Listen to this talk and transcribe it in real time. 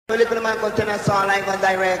Little man can Tenor song like a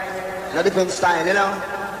direct, no different style, you know.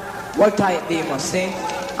 What type they must see?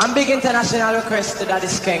 I'm big international request to that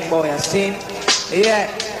is King boy, you see?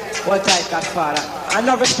 Yeah, what type Godfather? I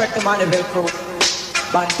no respect the Maniville crew.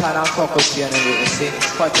 Banton and Cockatoo and everything, you see?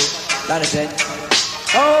 Cutty, that is it.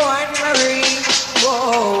 Oh, Anne Marie,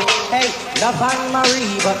 whoa, hey, love Anne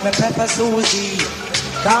Marie, but me prefer Susie.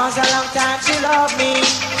 Cause a long time she love me.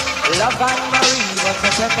 Love Anne Marie, but me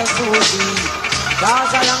prefer Susie.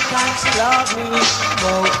 Cause a long time she love me.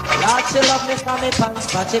 Oh, Lord, she love me from me pants,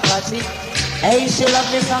 patchy, patchy. Hey, she love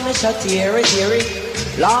me from me shut teary, teary.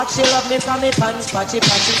 Lord, she love me from me pants, patchy,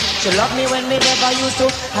 patchy. She love me when me never used to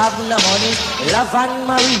have no money. Love Anne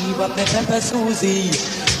Marie, but me pepper Susie.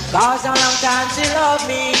 Cause a long time she love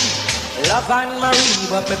me. Love Anne Marie,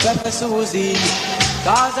 but me pepper Susie.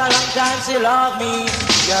 Cause a long time she love me.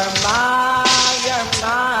 You're mine, you're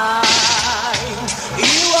mine.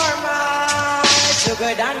 You are mine.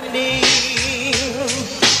 Sugar dandy,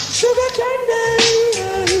 sugar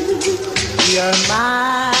candy. You're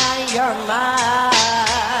mine, you're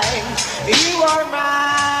mine. You are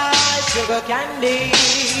my sugar candy,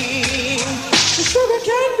 sugar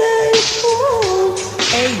candy. Ooh.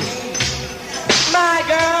 Hey, my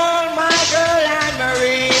girl Anne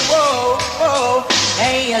Marie. Whoa, whoa.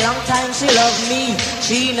 Hey, a long time she loved me.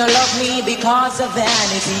 She no love me because of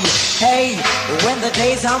vanity. Hey, when the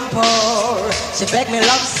days I'm poor, she beg me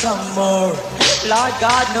love some more. Lord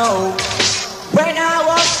God no. When I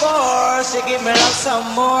was poor, she give me love some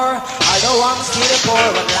more. Although I'm still poor,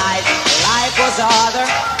 but life was harder.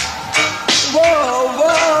 Whoa,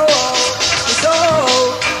 whoa. So,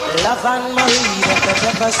 love Anne Marie, but the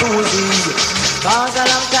pepper Susie. Cause a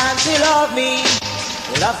long time she loved me.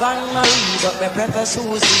 Love Anne Marie, but me prefer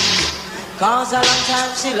Susie. Cause a long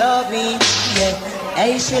time she love me, yeah.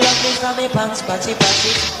 Hey, she love me from me pants, patchy,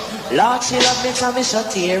 patchy. Lord, she love me from me shut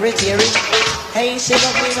teary, teary. Hey, she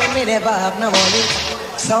love me when me never have no money.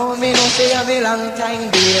 So me no say I'm a long time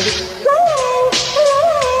baby.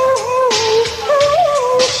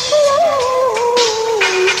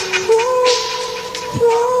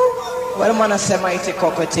 Well, man, I say mighty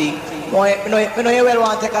cockatoo. Me know you well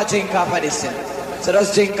want to take a drink after this, yeah. So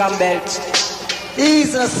just drink and belt.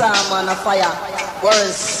 He's a salmon of fire.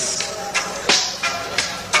 Worse.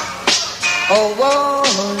 Oh, whoa.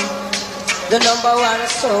 The number one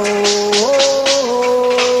soul.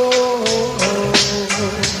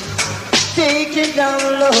 Take it down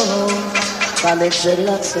low. And it's a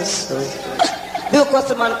lot of soul. Look what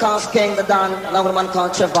the man calls King the Don. Now the man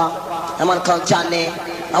called Trevor. The man called Johnny.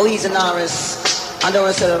 Now he's an Norris. And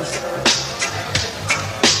themselves.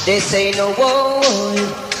 They say no whoa,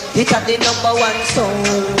 it's at the number one song.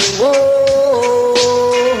 Whoa,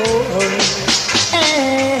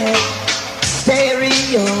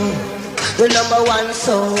 stereo, the number one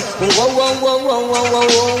song. Whoa, whoa, whoa, whoa, whoa, whoa,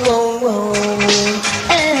 whoa, whoa.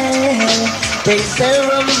 They say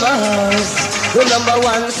Mars, the number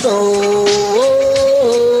one song.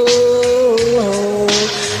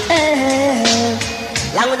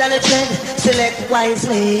 Longer than a trend, select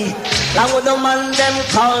wisely. Along with the man them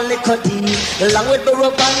call Nicodemus, along with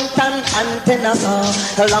Burro Banton and Tenor.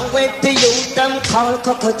 Along with the youth them call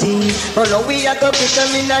Cockatoo. But now we are going to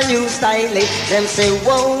become in a new style. Them say,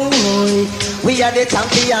 whoa, we are the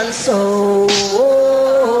champions, so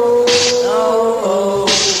oh, oh,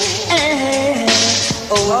 eh,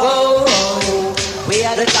 oh, oh, we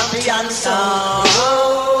are the champions, so oh,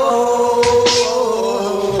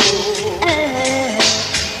 eh.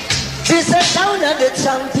 This is sound of the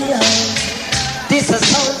champion. This is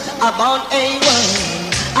sound about A1.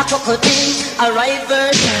 A cockatoo, a right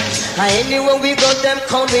version. Anywhere we go, them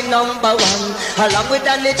call me number one. Along with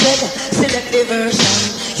the Dread, select the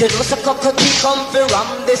version. You know, so cockatoo come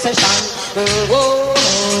from the session. Whoa,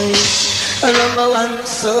 number one,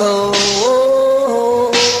 so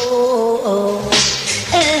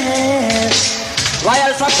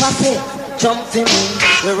Royal for Pappy, jump for me.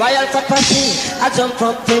 The Royal for Pappy, I jump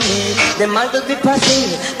up for me. The man will be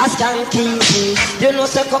passing, I stand easy. You know,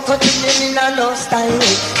 so cockatoo in a no style.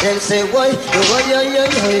 Then say, boy, yo,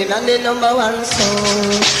 and the number one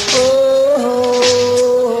song. Oh,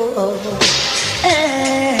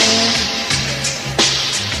 eh.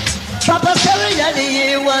 Papa Sarah, you're the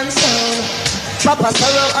year one song. Papa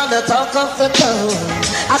Sarah on the talk of the town.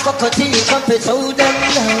 A cockatoo come to show them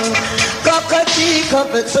down. Cockatoo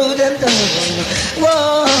come to show them down.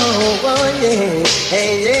 Whoa, whoa, yeah,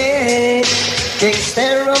 hey, yeah.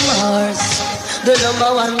 Gangster of Mars, the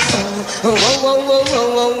number one song. Whoa, whoa, whoa, whoa,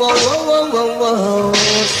 whoa, whoa, whoa, whoa, whoa.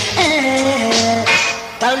 Eh.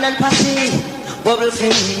 Town and Passy, bubble for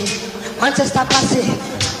me. Manchester Passy,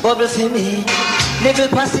 bubble for me. Niggle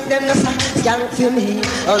passing them no scan for me.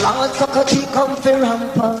 Lord Cockatoo come for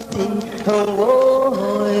ramparting.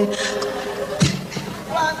 Oh,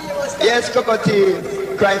 yes,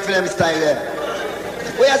 Cockatoo, cry for them style there.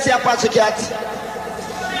 Where see Apache Cat?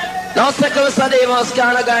 Now second Nicodemus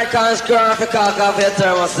can't guy can't screw off the cock off your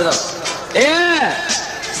thermos. Yeah!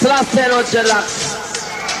 Slash 10 on relax.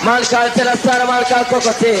 Man called Tenor, man called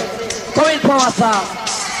Cockatoo. Come in power song.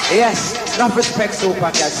 Yes, enough respect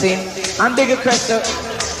Super Cat, see? I'm big request to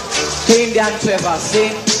Indian Trevor,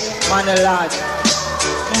 see? Man the Lord.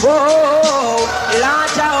 Whoa, Lord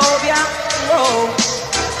Jehovah, whoa,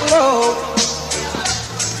 whoa.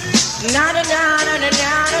 Na na na na na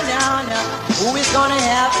na na na. Who is gonna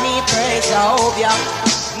help me praise Jehovah?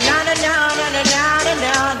 Na na na na na na na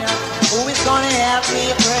na na. Who is gonna help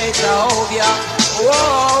me praise Jehovah?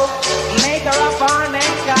 Whoa, maker of all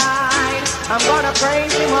mankind, I'm gonna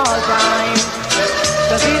praise him all time.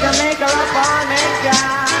 Cause he's the maker of all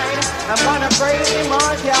mankind, I'm gonna praise him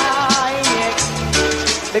all time. Yeah.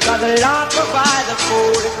 Because the Lord provides the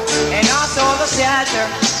food and also the shelter.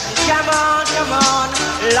 Come on, come on,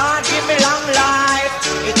 Lord give me long life,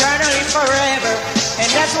 eternally forever. And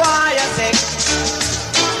that's why I say,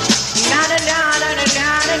 na na na na na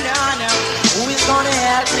na na na. Who is gonna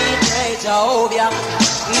help me praise Jehovah?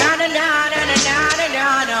 Na na na na na na na na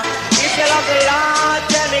na. If you love the Lord,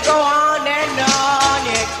 tell me go on and on,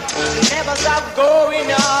 yeah. Never stop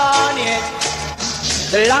going on, yeah.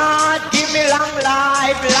 The Lord give me long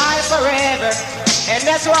life, life forever. And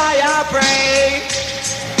that's why I pray.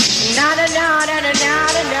 Na na na na na na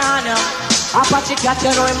na na na. Apache Cat,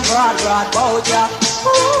 you know him broad bout ya.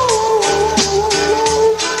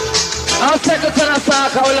 I'll take it to the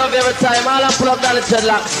sock, I will love you every time. I'll pull up down the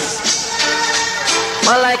dreadlocks.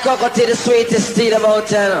 Man like Cockatoo, the sweetest steed about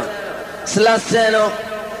Tenor. Celestino,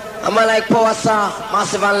 I'm like Power Song,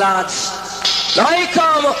 massive and large. Now he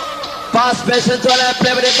come, pass special to when I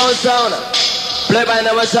play with the bounce sound. Play by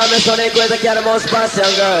number shot, me so they go to carry the most passion,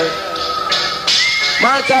 girl.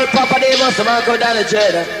 Man called Papa Demus, man called Danny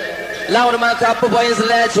Dread. Loud man called Papa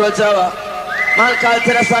Intellectual Tower. Man called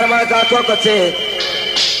Tenor, man called Cockatoo.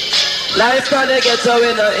 Life can they get to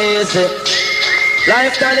win no easy.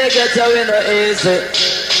 Life can they get to win no easy.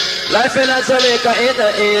 Life in a Jamaica ain't no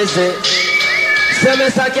easy. So me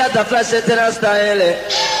say get a flash it in a style.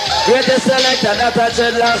 Greatest selector that I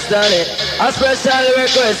dread last day. A special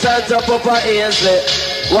request and to Papa Ainsley.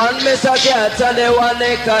 One Mr. Cat and the one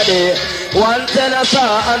Nicodemus. One Tenor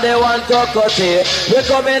and the one Cockatoo. We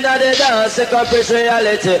come in at the dance, we can preach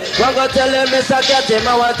reality. We go tell them Mr. Cat,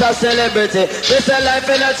 I want a celebrity. We say life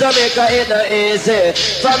in a Jamaica ain't no easy.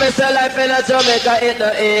 For me say life in a Jamaica ain't no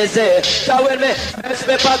easy. Cause when me fresh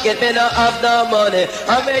me pocket, me no have no money.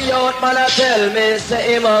 And me youth man a tell me,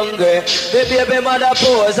 say him hungry. The baby mother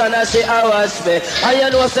pose and she a wash me. And you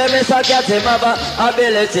know say Mr. Cat, him have a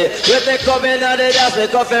ability. When me come in at the dance, we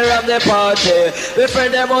come from the party. We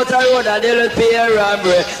friend them out the road and they will pay a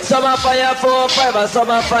robbery. Some are fire 4-5 and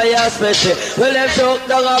some are fire special. Well, them choke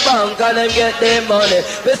down a bank and them get their money.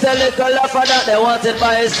 We sell little laugh for that, they want it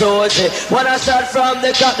by a soji. When I shot from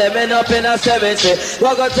the cut, them end up in a cemetery.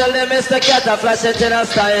 We go tell them Mr. Cat a flash it in a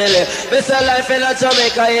style. We say life in a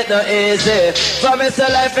Jamaica ain't no easy. For me say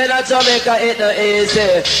life in a Jamaica ain't no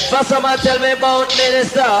easy. For some I tell me about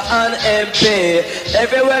minister and MP.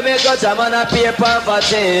 Everywhere me go, jam and a pay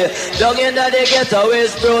poverty. Down in the ghetto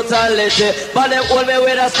is brutality. But them hold me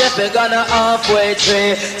with a step, me gonna halfway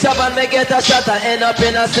tree. Chop and me get a shot and end up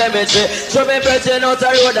in a cemetery. Throw me bridging out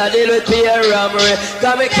the road and deal with peer robbery.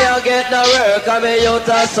 Cause me can't get no work and me out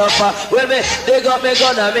a suffer. Well me dig up me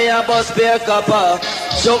gun and me a bust beer copper.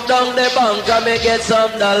 Choke down the bank and me get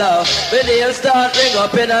some dollar. Me nails start ring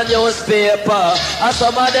up in a newspaper. And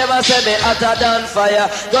some of them a say me hotter than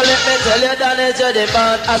fire. Go let me tell you that it's the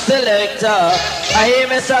band a selector. I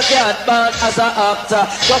hear Mr. Cat band as a actor.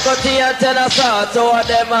 Cockatoo and Tenor two of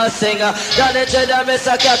them a singer. Danny Dread and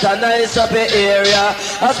Mr. Cat a nice up the area.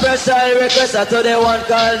 A special request to the one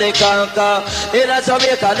called the Conquer. In a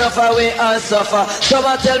Jamaica enough of we and suffer. Some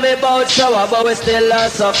a tell me about shower but we still a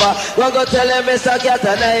suffer. We go tell him Mr. Cat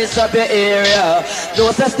a nice up the area.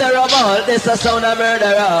 No say Stur about this a sound of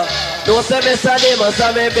murderer. No say Mr. Demus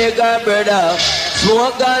a me bigger brother.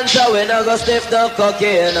 Smoke ganja, we not go sniff the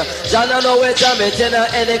cocaine. John don't know which I'm in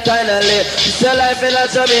any kind of live. Say life in a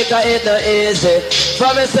Jamaica ain't no easy.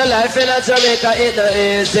 For me say life in a Jamaica ain't no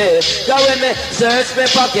easy. Cause when me search me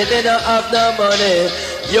pocket, they don't have no money.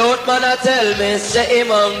 Youth man a tell me, say him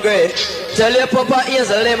hungry. Tell your Papa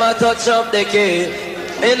Ainsley, him a touch up the key.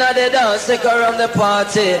 Inna the dance, take around the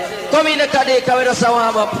party. Come in the Kadeka, we just a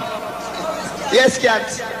warm up. Yes, Cat.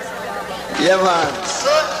 Yeah, man.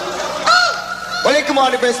 Well, you come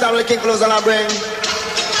on the best time, the king close on our brain.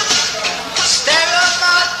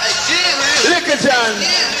 Liquor John,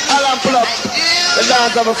 Alan pull up. The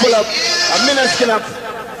dance have a full up. A minute skin up.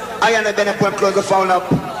 I and the Benny point close the phone up.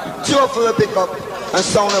 Two up for the pick up. And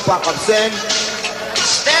sound the back up. Saying.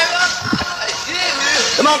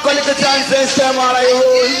 The man call Liquor John saying, Stur all of you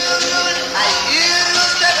roll.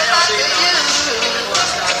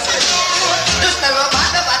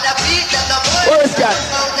 Where is that?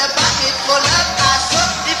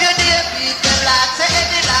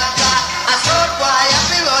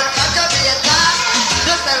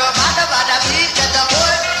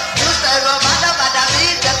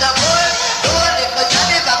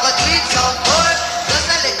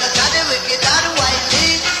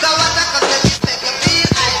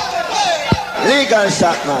 Legal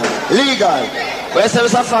shot, man. Legal. Where's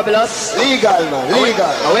Mr. Fabulous? Legal, man. Legal.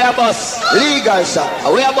 Are we a boss? Legal shot.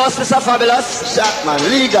 Are we a boss, Mr. Fabulous? Shot, man.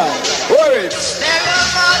 Legal. Words.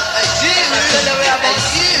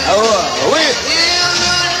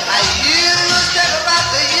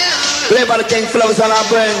 Play by the king flows on our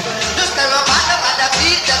brain.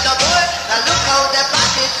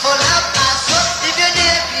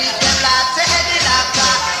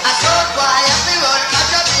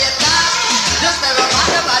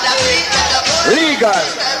 Legal.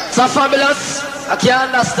 Mr. Fabulous, I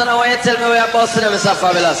can't understand why you tell me we are bossing them, Mr.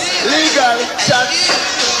 Fabulous. Legal. Shot.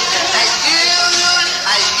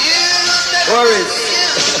 Worries.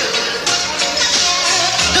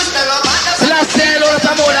 Last year, I was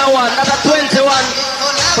more than one, not a 21.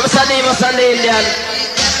 From Mr. Nicodemus and the Indian.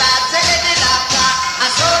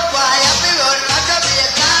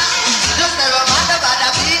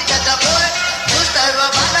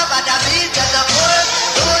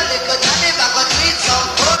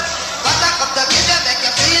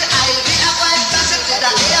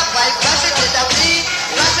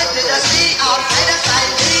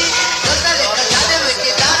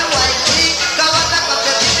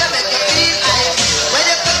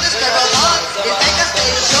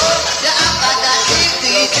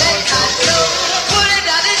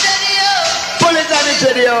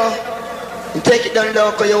 You take it down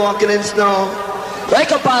low because you're walking in snow.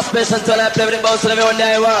 Wake up past space until I play with the bounce and everyone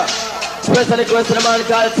there you are. Especially the grace of the man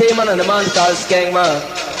called T-Man and the man called Skeng Man.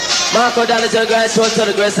 Marco down to the grace, show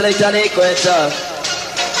to the grace of the Johnny Equator.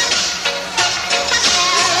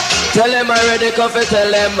 Tell them I ready, coffee,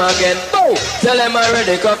 tell them again. Boom! Tell them I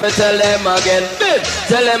ready, coffee, tell them again. Bim!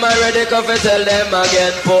 Tell them I ready, coffee, tell them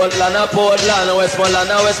again. Portland,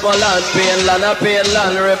 Westmoreland, Westmoreland. Painland,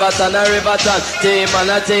 Painland. Riverton, Riverton.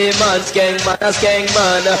 T-Man, T-Man. Skeng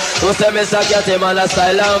Man. Who say me suck your team on a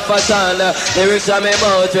style and fashion. Lyrics on me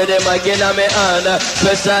mouth with the mic in my hand.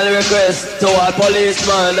 Special request to all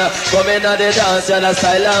policemen. Come in at the dance and a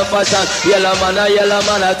style and fashion. Yellow man,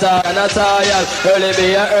 a tall and a tall. Early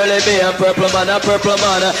be and purple man,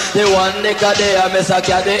 the one Nicodemus, I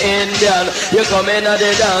cat the Indian. You come in at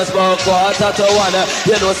the dance for 1:45.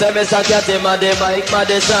 You know say Mr. Catty man, the mic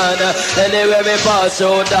Madison. Anyway me pass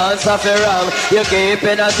through dance off your ram. You keep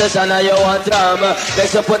in a session and you want ram.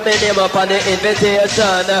 Make sure put my name up on the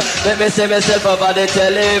invitation. Let me see myself over the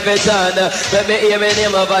television. Let me hear my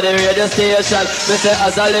name over the radio station. Me say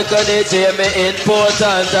as a little DJ me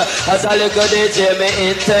important. As a little DJ me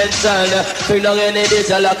intention. Bring down any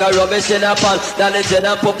DJ like a rubbish in a pan. Then the Jen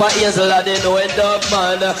and Papa Hazel and the knowing dog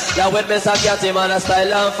man. Now with Mr. Catty man a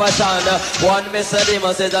style and fashion. One Mr.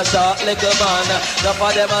 Demon says a short little man. Now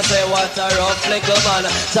for them I say what a rough little man.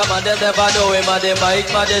 Some of them never know him and the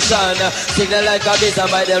mic magician. Signal like a beast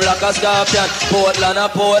and by them like a scorpion.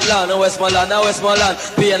 Portland, Westmoreland.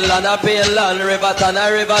 Painland, Riverton.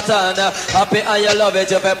 Happy and you love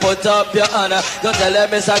it, you can put up your hand. Don't tell them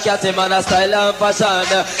Mr. Catty man a style and fashion.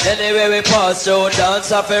 Anyway we pass through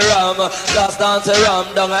dance off a ram. Last dance a ram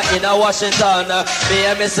down in a Washington. Me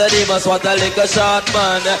and Mr. Demus what a little short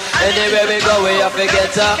man. Anyway we go we have to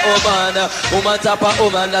get a woman. Woman tap a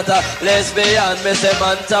woman that a lesbian. Mr.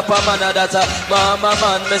 Man tap a man that a mama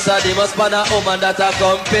man. Mr. Demus pan a woman that a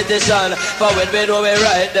competition. For when we know we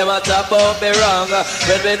right them a tap out me wrong.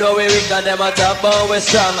 When we know we weak and them a tap out we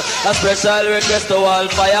strong. A special request to all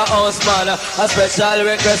firehouse man. A special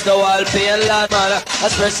request to all Painland man. A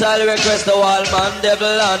special request to all man devil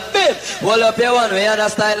and bim. Hold up your one way and a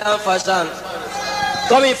style and fashion.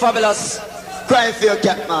 Come in Fabulous. Crying for your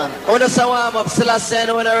cat, man. I want to say warm up, still I say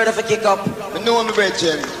no when I'm ready for kick up. I know I'm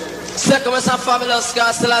bridging. Second is some Fabulous,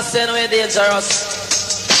 cause still I say no we're dangerous.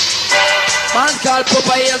 Man called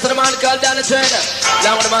Papa Hazel, the man called Danny Trainer.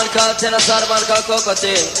 Now the man called Tenor, the man called Cocoa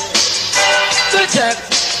Tea. Good check.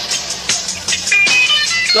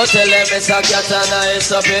 Go tell them it's a cat and ice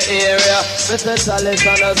up your area. Mr. Chalice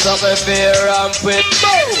and a summer fair ramp with.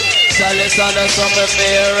 Boom! Chalice and a summer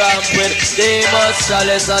fair ramp with. Demus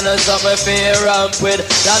Chalice and a summer fair ramp with.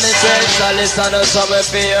 Danny Dread Chalice and a summer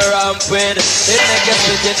fair ramp with. It make you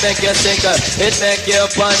spit, it make you sick, it make you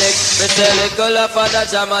panic. Me tell it go laugh at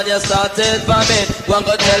that jam and you started vomit. One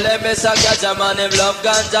go tell him it's a cat jam and him love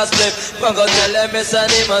ganja split. One go tell him it's a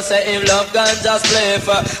Demus say him love ganja split.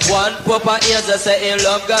 One papa ears say him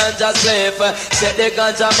love ganja split. Set the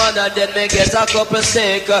ganja man and then me get a couple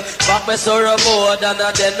stick. Back me sorrow more than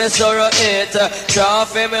and then me sorrow it. Draw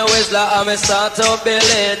for me whistler and me start to build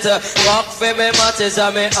it. Walk for me matches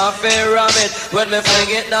and me have to ram it. When me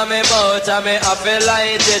fling it down me mouth and me have to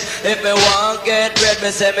light it. If me want get red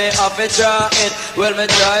me say me have to draw it. Well me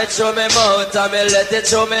draw it through me mouth and me let it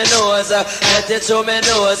through me nose. Let it through me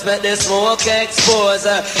nose, make the smoke expose.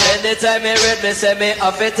 Anytime me red me say me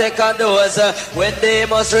have to take a dose. When they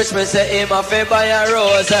must reach me say him have to buy a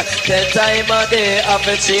rose. 10 times a day have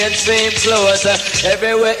to change him clothes.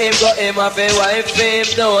 Everywhere him go him have to wipe him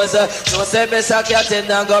nose. No say me say cat him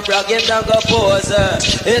and go brag him and go pose.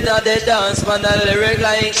 Inna the dance man a lyric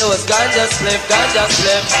like those. Ganja spliff, ganja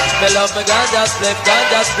spliff. Me love me ganja spliff,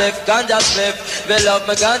 ganja spliff, ganja spliff. Me love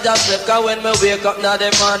me ganja spliff. Cause when me wake up now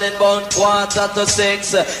the morning bound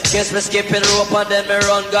 5:45. Guess me skipping rope and then me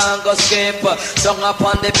run go skip. Down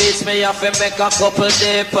upon the beach me have to make a couple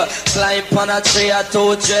dip. Climb on a tree or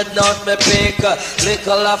two dreadnought me pick.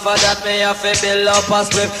 Little after that me have to build up a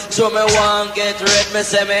spliff. So me want get red me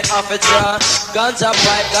say me have to draw. Ganja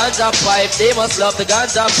pipe, they must love the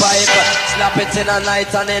ganja pipe. Slap it in a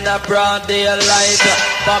night and in a broad daylight.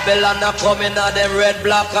 Babylon a coming at them red,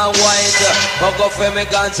 black and white. Go for me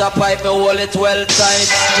ganja pipe, me hold it well tight.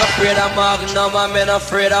 No afraid of Magnum, I'm not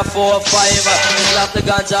afraid of 4-5. Slap the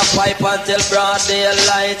ganja pipe until broad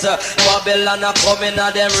daylight. Babylon a coming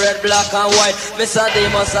at them red, black and white. Mr.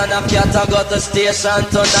 Demus and a cat I got the station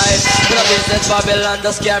tonight. No business Babylon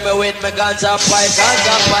just scare me with me ganja pipe.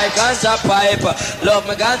 Ganja pipe, ganja pipe. Love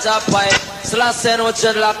me ganja pipe. So last send with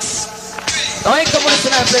dreadlocks. Now I come on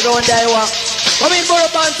tonight play go one day walk. Come in Burro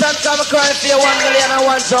Banton, come cry for you 1 million and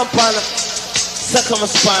one jump on. Second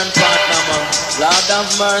span partner man. Lord have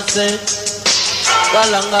mercy.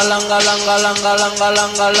 Galang, galang, galang, galang, galang,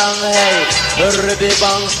 galang, galang, hey. Ribby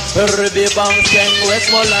bang, sing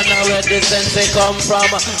Westmoreland and where the sense come from.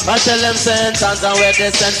 I tell them sentence and where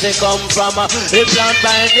the sense come from. It plant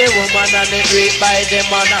by the woman and it reap by the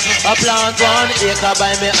man. I plant 1 acre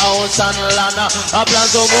by me house and land. I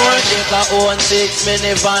plant 2 more acre own 6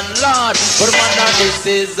 minivan, Lord. But man, this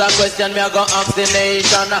is a question me I go ask the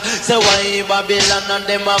nation. Say why Babylon and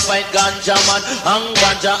them a fight ganja man. And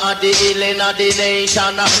ganja are the healing of the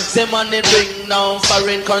nation. Say man they bring down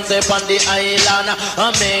foreign concept on the island.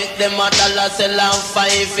 I make them a dollar sell and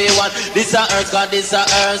 5-1. This a earth God, this a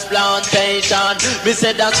earth plantation. Me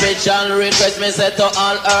say that special request me say to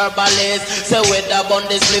all herbalists. Say with the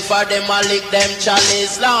bundles for them a lick them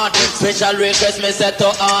chalice, Lord. Special request me say to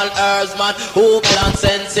all herbs man who plant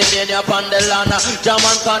sensimania upon the land.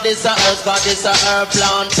 German cause this a earth God, this a earth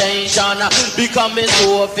plantation. Become me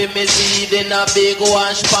sow for me seed in a big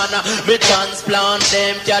wash pan. Me transplant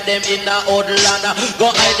them, carry them in a old land. Go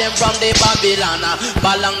hide them from the Babylon.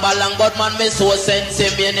 Balang, balang, but man me so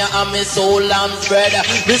sensimania and me so lamb's bread.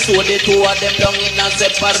 Me so the 2 of them down in a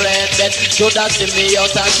separate bed. Should have see me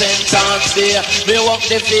out a sentence there. Me walk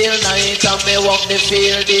the field night and me walk the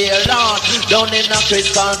field day, Lord. Down in a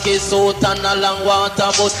crystal kiss out and a long water,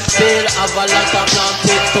 but still have a lot of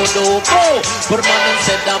planting to do. Oh, but man him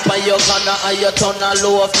said that by your gonna and your turn a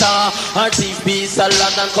lofter. Or TP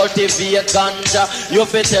salad and cultivate ganja. You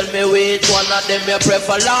fi tell me which one of them you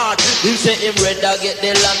prefer, Lord. Him say him rather get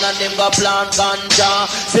the land and him go plant ganja.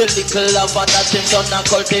 Say little love for that him done a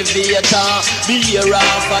cultivator. Me hear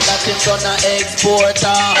off for that him done a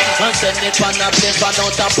exporter. And send it on a plane for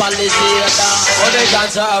out a palisator. Oh the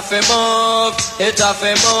ganja have to move, it have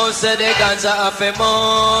to move. Say the ganja have to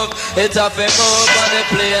move, it have to move on the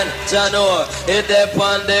plane. Jano, it up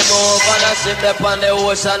on the move. And a ship up on the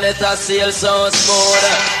ocean, it a sail so smooth.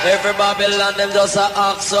 Every Babylon them just a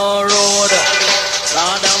ox on road.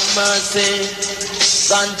 Lord have mercy,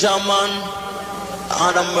 ganja man.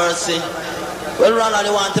 Lord have mercy. Well, Ronald,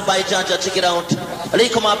 you want to buy ganja? Check it out. They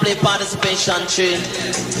come and play participation train.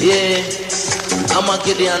 Yeah, I'm a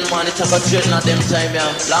Gideon man. It's a good train at them time, yeah.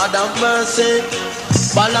 Lord have mercy.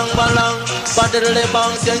 Balang balang, badele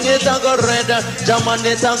bang, sing it a go red, Jaman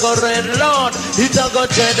it a go red, Lord, it a go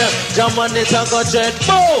dread, Jaman it a go dread,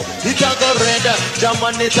 oh, it a go red, Jaman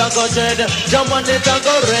jam on it and go dread, jam on it and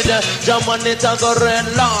go red, jam on it and go red,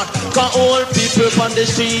 Lord. Cause old people on the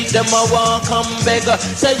street, them a walk and beg.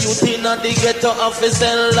 Say you think that they get to office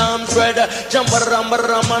sell lamb bread. Jam ram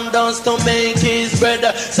and dance to make his bread.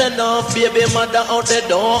 Say no baby mother out the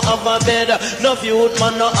door of a bed. No youth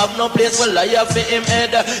man no have no place for liar for him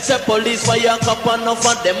head. Say police fire cop and no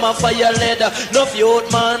for them a fire lead. No youth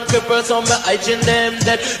man cripples on me hygiene them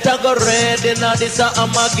dead. Tago red in a this a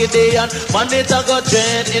Amagidean. Man it a go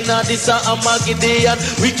dread in a this a Amagidean.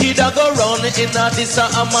 Wicked a go run in a this a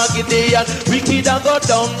Amagidean. Wicked a go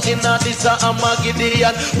down in a this a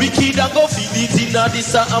Amagidean. Wicked a go feed it in a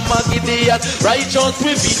this a Amagidean. Righteous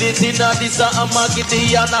we feed it in a this a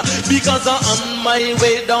Amagidean. Because I'm on my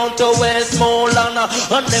way down to Westmoreland.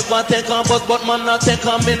 I never take a bus but man I take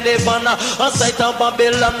a minivan. A sight of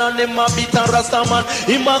Babylon and him a beat a Rastaman.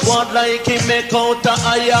 Him a go out like him make out a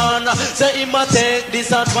iron. Say him a take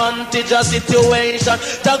disadvantage of situation.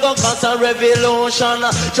 Tago cause a revolution.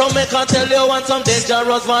 Jamaica tell you want some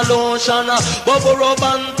dangerous evolution. But Burro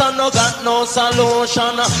Banton no got no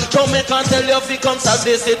solution. Jamaica tell you if he comes solve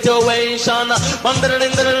the situation.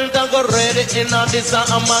 Tago ready in a this a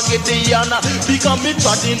Amagidean. Because me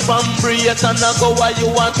trotting from Briet and I go where you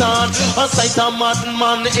want on. A sight a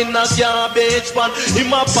madman in a garbage pan.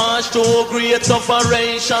 Him a pass through great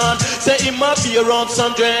operation. Say him a beer up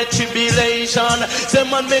some dread tribulation. Say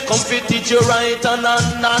man me come fit teach you right and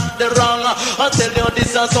not the wrong. I tell you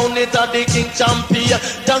this a sound it a the king champion.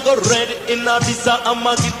 Tango red in a this a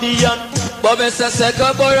Amagidean. But me say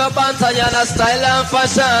second Burro Banton and a style and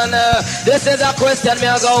fashion. This is a question me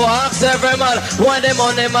a go ask every man. Why the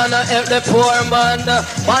money man a help the poor man?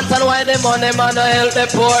 Banton why the money man a help the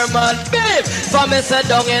poor man? Babe, for me say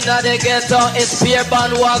down in the ghetto is Pier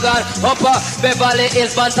Bandwagon. Upper Beverly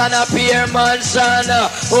Hills Banton a Pier Mansion.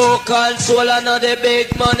 Who control another big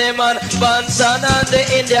money man? Banton and the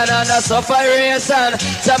Indian and the sufferation.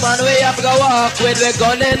 Some man we have go walk with we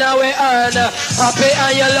gun in our hand. Happy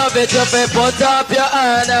and you love it if you put up your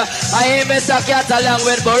hand. I hear Mr. Cat along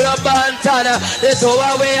with Burro Banton. The two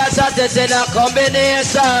away are started in a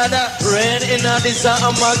combination. Red in a this a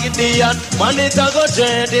Amagidean. Man it a go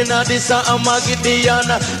dread in a this a Amagidean.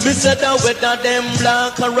 Me said that whether them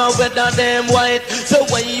black or whether them white. So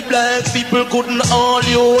why black people couldn't all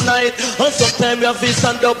unite? And sometimes you have to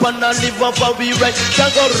stand up and live up for we right.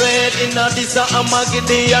 Go red in a this a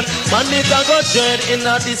Amagidean. Man it a go dread in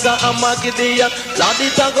a this a Amagidean. Lord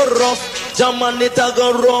it a go rough. Jam and it a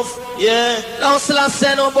go rough. Yeah. Now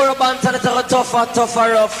Selassie no Burro Banton it a go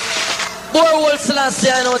tougher rough. Burro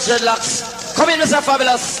Selassie no dreadlocks. Come in Mr.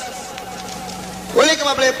 Fabulous. Well, you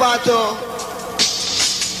come play part 2.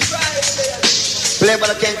 Play by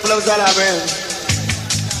the King Flows all our brain.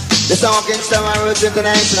 The song Kingston and Roots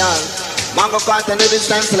International. Mango Content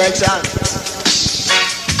Livingston Selection.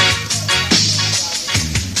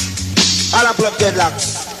 All I pull up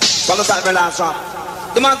dreadlocks. Follow that my last one.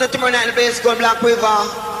 The mountain tomorrow night in the base called Black River.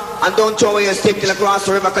 And don't throw away your stick till across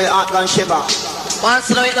the river because your heart gone shiver. Man,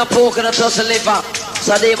 so no eat no pork and no touch the liver.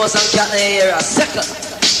 So they must have cat in the area. Second.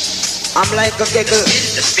 I'm like a kegel,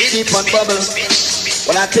 keep on bubble.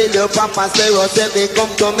 When I tell you Papa Zero said they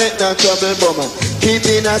come to make no trouble, bummer. Keep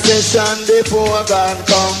in a session before God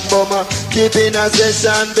come, bummer. Keep in a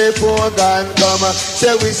session before God come.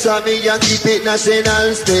 Say we saw me and keep it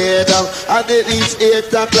national stadium. At the reach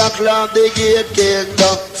 8 o'clock, love the gate kicked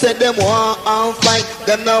down. Say them want and fight,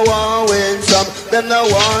 them no want win some. Them no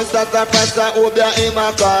want start a pastor who be him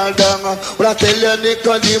a call down. But I tell you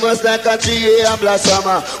Nicodemus like a tree and blossom.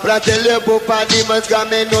 But I tell you Papa Demons can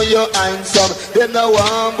me know you handsome. Them no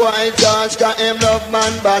want boy charge can him love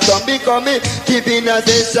man bottom. Because me keep in a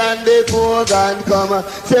session before God come.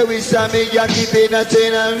 Say we saw me and keep in a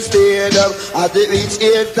chain and stayed up. At the reach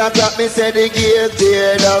 8 o'clock me say the gate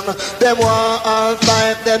teared up. Them want all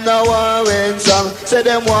fight, them no want win some. Say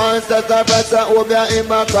them want start a pastor who be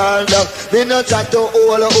him a call down. Me no chat to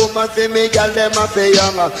all a woman for me girl them a fi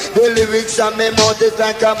young. The lyrics on me mouth is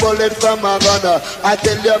like a bullet from a gun. I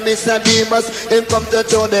tell you Mr. Demas, him come to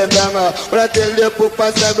throw them down. But I tell you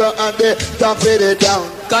Papa Zero and they top of the town.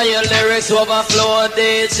 Cause your lyrics overflow,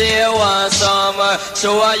 DJ want some.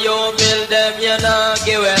 Show how you build them, you not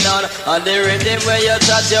giving on. And the rhythm where you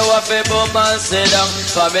touch, you have to boom and sit down.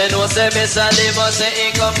 For me no say Mr. Demas, say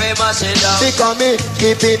he come fi mash it down. Because me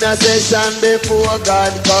keep in a session before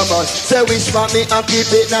God come out. Say wish for me and keep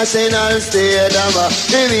it national stadium.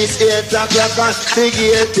 The reach 8 o'clock and the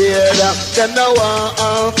gate tear down. Them no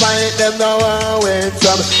want fight, them no want win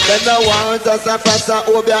some. Them no want just a pastor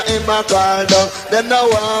who be him a call down. Them no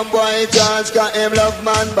want palm boy George got him love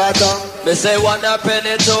man bottom. Me say 1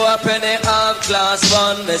 penny, 2 penny, half class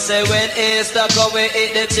fun. Me say when Easter come we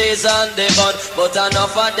eat the cheese and the bun. But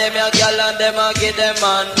enough of them a gal and them a give them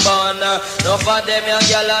man bun. Enough of them a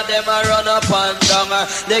gal and them a run up and down.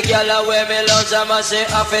 The gal a wear me lunch and she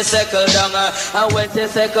have to settle down. And when she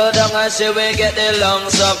settle down she will get the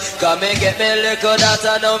lungs up. Cause me get me little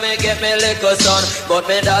daughter, now me get me little son. But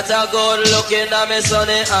me daughter good looking and me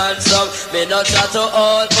son is handsome. Me not chat to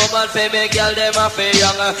old woman for me gal them a fi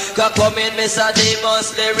young. Cause come in Mr.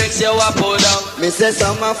 Demus lyrics you a pull down. Me say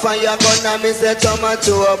summer fire gun and me say summer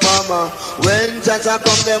to Obama. When Chacha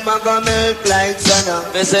come them a go melt like Sana.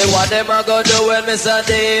 Me say what them a go do when Mr.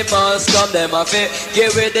 Demus come. Them a fi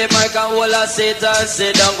give with the mic and hold a seat and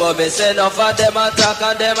sit down. But me say enough of them a talk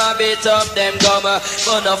and them a beat up them gum. But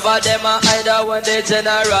enough of them a hide when the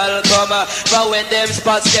general come. But when them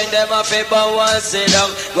spots gang them a fi bow and sit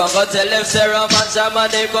down. Go tell them Sarah Mancha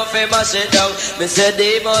man they come fi mash it down. Me say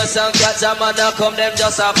Demus and catch a man a come them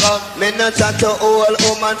just a come. Me not chat to old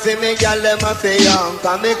woman fi me gal them a fi young.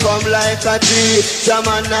 Cause me come like a tree,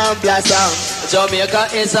 shaman and blossom. Jamaica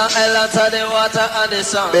is an island to the water and the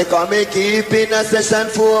sun. Because me keep in a session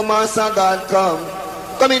 4 months and God come.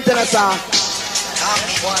 Come into the song.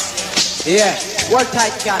 Yeah, world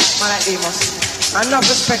tight cat, man like Demus. Enough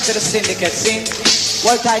respect to the syndicate, see?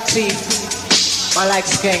 World tight thief, man like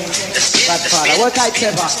King, Godfather. World tight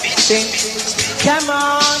Trevor, see? Come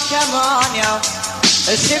on, yo.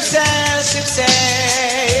 Ship sail.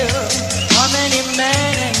 How many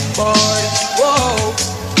men on board? Whoa.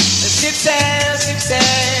 Ship sail.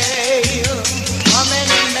 How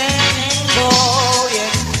many men on board? Yeah.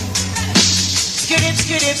 Skid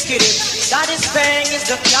it. That is Fang is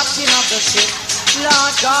the captain of the ship.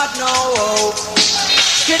 Lord God, no.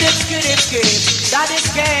 Skid it. That is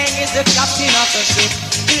Gang is the captain of the ship.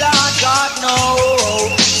 Lord God, no.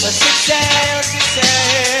 The ship sail.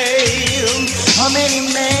 How many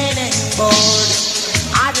men on board?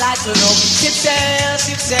 I'd like to know. Ship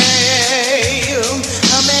sail.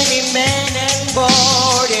 How many men on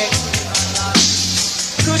board? Yeah.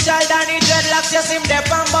 Crucial Danny Dreadlocks, yes, him there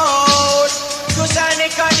on board. Crucial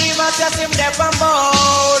Nicodemus, yes, him there on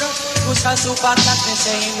board. Crucial Super Cat, me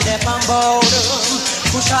say him there on board.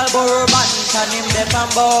 Crucial Burro Banton, him there on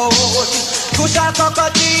board. Crucial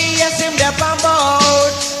Cutty, yes, him there on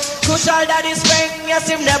board. Crucial Daddy Spring, yes,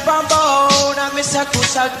 him there on board. And Mr.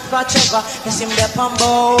 Crucial Pacheva, yes, him there on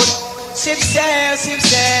board. Ship sail.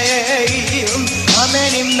 How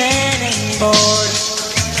many men on board?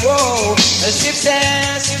 Whoa, ship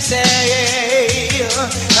sail.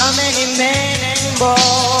 How many men on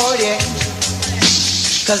board? Yeah.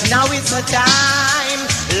 Cause now it's the time,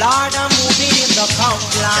 Lord, I'm moving in the count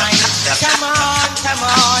line. Come on,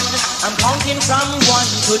 I'm counting from 1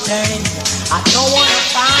 to 10. I don't wanna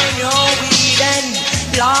find no Eden,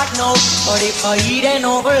 Lord no. But if I Eden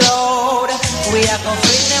overload, we are gonna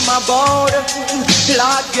fling them aboard,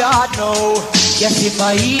 Lord God no. Yes, if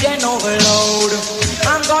I Eden overload,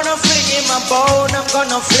 I'm gonna fling him aboard, I'm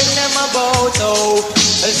gonna fling them aboard. Oh,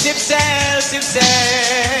 ship sail.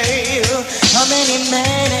 How many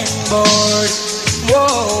men on board?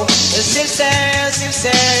 Whoa, ship sail.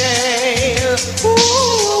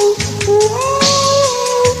 Whoa.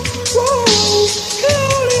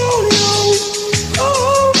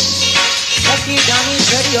 Lucky Danny's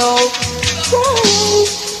radio. Whoa,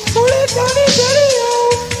 Danny's radio.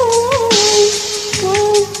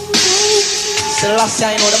 Selectors,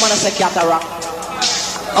 you know the man say Cutty Ranks.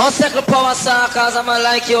 I'll take the power star cause I'm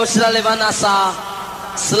like you should live in a star.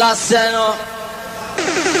 Selectors, you know.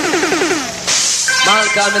 Man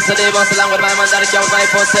call Mr. Demus along with my man that comes my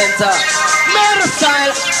phone center. Murder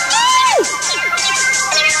style.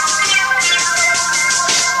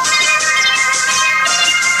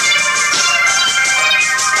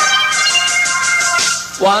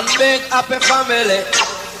 One big happy family.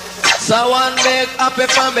 So one big happy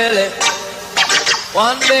family.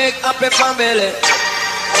 One big happy family.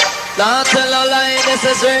 Don't tell a lie, this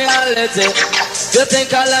is reality. You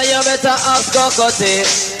think I lie, you better ask Cutty.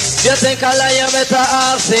 You think I lie, you better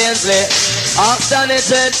ask Ainsley. Ask Danny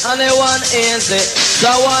Dread and the one Ainsley.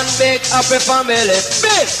 So one big happy family.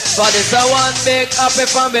 Big! For this a one big happy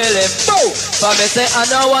family. Boom! For me say I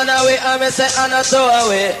know one away, and me say I know two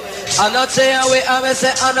away. I'm not 3 away, I'm a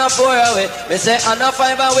say I'm not 4 away. Me say I'm not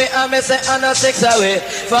 5 away, I'm a say I'm not 6 away.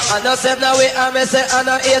 For I'm not 7 away, I'm a say I'm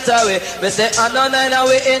not 8 away. Me say I'm not 9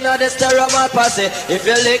 away in the stereo posse. If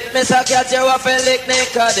you lick me Cat, you have to lick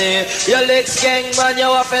Nicodemus. You lick Skeng man, you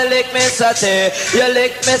have to lick me Sate. You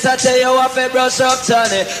lick me Sate, you have to brush up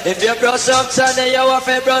Johnny. If you brush up Johnny, you have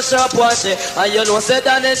to brush up Washy. And you know say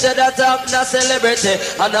Danny said that I'm not celebrity.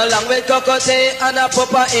 And along with Cocotte and a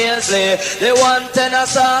Papa Ainsley. The one Tenor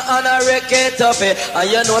and a Ricky Tuffy. And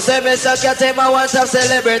you know say Mr. Cat, I want a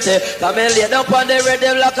celebrity. Cause me lay down on the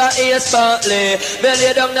rhythm like a Ace Bentley. Me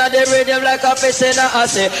lay down on the rhythm like a fish in a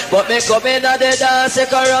assy. But me come in at the dance,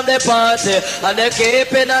 around the party. And they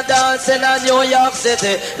keep in a dance in a New York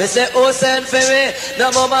City. They say, who send for me?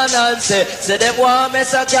 No mama Nancy. Say they want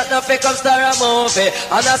Mr. Cat, no fake come star a movie.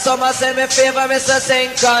 And a summer say me favor Mr.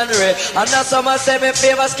 St. Connery. And a summer say me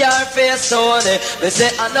favor Scarface Tony. They say,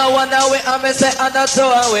 I know 1 away, and me say, I know 2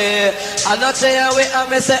 away. I know 3 away, and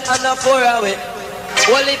me say, I know 4 away.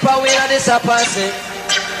 Only power in this a passing.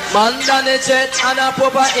 Man done the Dread and a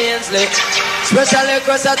Papa Ainsley. Special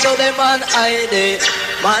request to the man ID.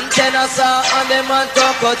 Man Tenor and the man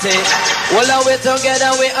Cocotte. All the way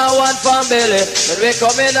together we are one family. When we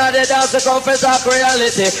come in at the dance to confess our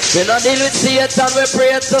reality. We not deal with Satan, we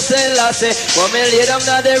pray to Selassie. But me lay down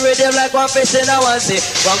at the rhythm like one fish in a one sea.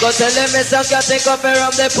 One go tell them Mr. Cat take up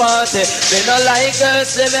from the party. We not like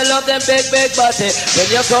girls, they me love them big body. When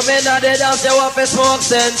you come in at the dance you have to smoke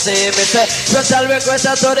sensei. Me say special request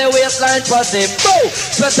to the waistline posse. Boom!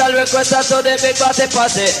 Special request to the big body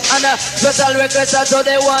posse. And a special request to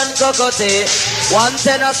the one Cocotte. One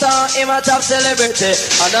Tenor him a top celebrity.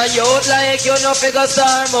 And a youth like you no figure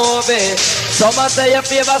star movie. Some say you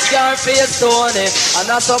favor Scarface Tony.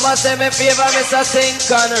 And a some say me favor Mr. St.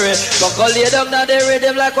 Connery. But go lay down on the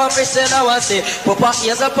rhythm like one fish in a one sea. Papa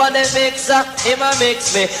ears up on the mixer, him a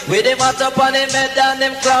mix me. With him out up on him head and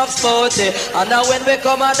him clocks sporty. And now when we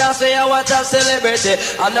come and dance we a want top celebrity.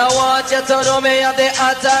 And I want you to know me of the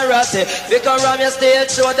authority. We come around your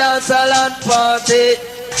stage show, dance and party.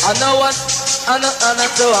 And now one, and a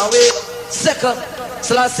 2 away. Second,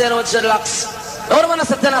 so let's say no dreadlocks. Now the man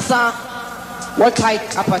say Tenor song. What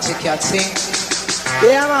like Apache Cat sing?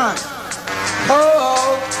 Yeah man.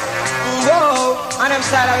 Oh, whoa. And them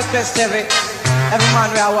style of request every man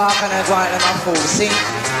we are walking and going them a fool. See?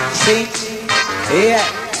 Yeah.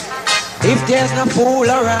 If there's no fool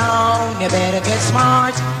around, you better get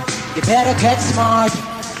smart. You better get smart.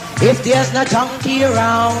 If there's no donkey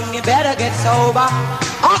around, you better get sober.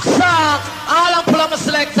 Oxford, all I'm pull up a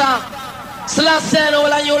selector. Selector,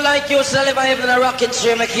 all of you like you shall live in a rocket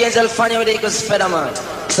tree, make angel funny with eagles feather man.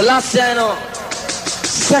 Selector,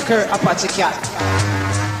 Secker Apache Cat.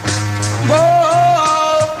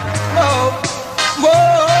 Whoa, whoa,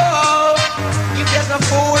 whoa. If there's no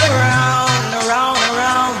fool around.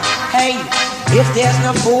 Hey, if there's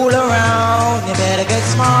no fool around, you better get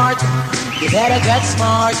smart. You better get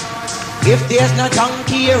smart. If there's no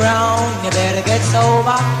donkey around, you better get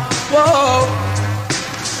sober. Whoa.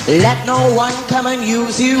 Let no one come and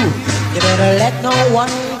use you. You better let no one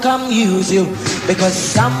come use you. Because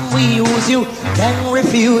some will use you, then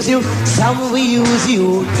refuse you. Some will use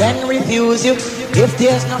you, then refuse you. If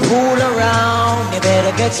there's no fool around, you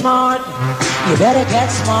better get smart. You better get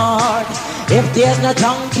smart. If there's no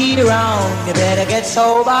donkey around, you better get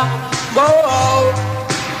sober. Whoa.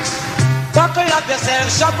 Buckle up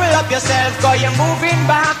yourself, shuffle up yourself, cause you're moving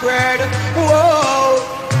backward. Whoa.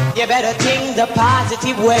 You better think the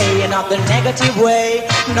positive way and not the negative way.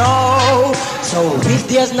 No. So if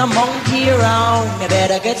there's no monkey around, you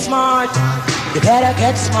better get smart. You better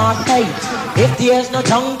get smart. Hey, if there's no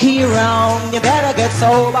donkey around, you better get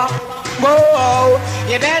sober. Whoa,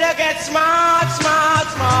 you better get smart, smart,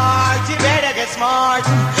 smart. You better get smart.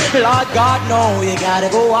 Lord God, no, you gotta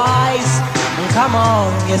go wise. Come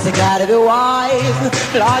on, yes, you gotta be wise.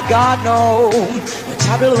 Lord God, no. You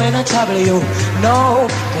trouble when I trouble you. No,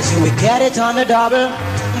 cause you will get it on the double.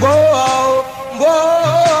 Whoa,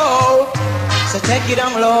 whoa. So take it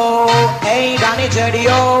down low. Hey, Donny Jetty,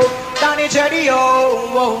 oh. Donny Jetty,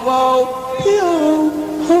 oh. Whoa, whoa. Yo,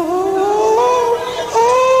 oh.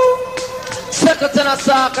 Second Tenor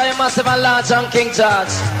Soccer, a massive and large on King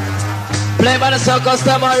George. Played by the Circus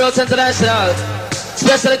Tomorrow International.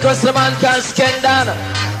 Special request to the man called Skendan.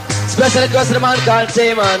 Special request to the man called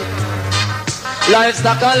T-Man.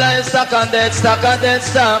 Livestock and dead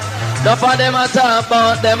stock. Not for them a talk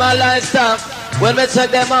about them a livestock. When we check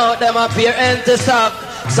them out, them appear empty stock.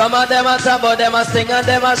 Some of them a talk about them a sting and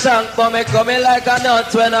them a shank. But me coming like a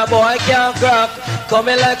nut when a boy can't crack.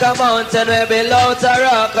 Coming like a mountain where below to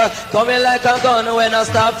rock. Coming like a gun when I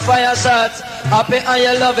stop fire shots. Happy and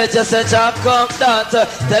you love it, just a chop come that.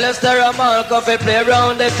 Tell him Stur a mark if he play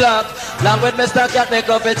round the clock. Long with Mr. Cat, make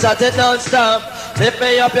up it chat it non-stop. Lift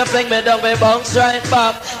me up, you fling me down, me bounce right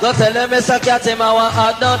back. Go tell him Mr. Cat, him I want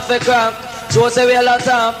hot nut for crack. Josie will a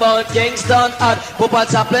talk about Kingston hot. Papa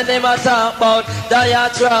Chaplin him a talk about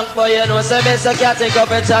Diet Trunk. But you know say Mr. Cat take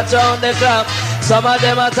up and chat round the clock. Some of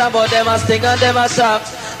them a talk about them a sting and them a shock.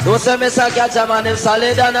 Don't say Mr. Cat a man him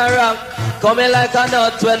solid and a rock. Coming like a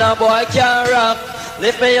nut when a boy can't rock.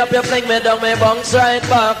 Lift me up, you fling me down, me bounce right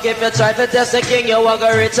back. If you try to test the king, you will go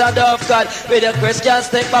rich and off God. With the Christian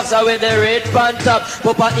stick box or with the red pan top.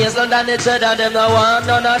 Papa Hazel and the dread and them no want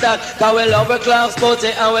none of that. Cause we love with Clark's booty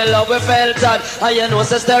and we love with Felton. And you know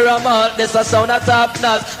sister Ramal, this a sound of top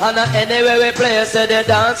notch. And anyway we play, say the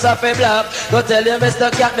dance of a block. Go tell you Mr.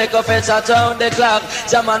 Cat, make up and chat round the clock.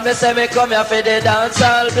 Jaman me say me come here for the dance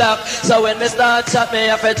all block. So when me start chat, me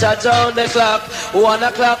have to chat round the clock. 1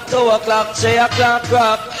 o'clock, 2 o'clock, 3 o'clock.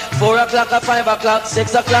 Rock. 4 o'clock or 5 o'clock,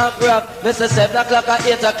 6 o'clock rock. Mr. 7 o'clock or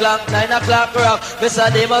 8 o'clock, 9 o'clock rock. Mr.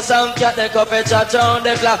 Demus and Cat, they come and chat round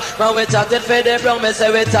the clock. Man, we chatted for the brown, me say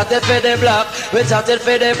we chatted for the black. We chatted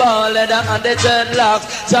for the ball leather and the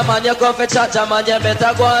dreadlocks. Jaman, you come for chat, Jaman, you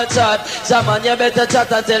better go and chat. Jaman, you better chat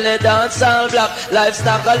until the dance all black.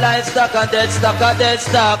 Livestock or livestock and dead stock or dead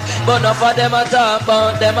stock. But enough of them a talk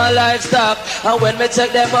about them a livestock. And when me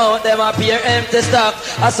check them out, them appear empty stock.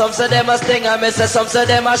 And some say them a sting and me say some say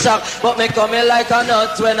them a shock. But me coming like a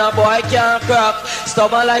nut when a boy can't crack.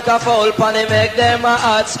 Stubborn like a foul pan, it make them a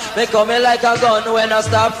hatch. Me coming like a gun when I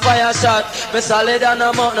stop fire shot. Me solid on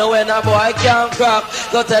a mountain when a boy can't crack.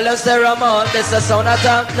 Go tell him Stur a mount, this a sound of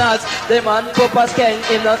tank nuts. The man Papa Skeng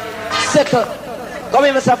in the sickle. Come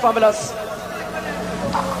here Mr. Fabulous.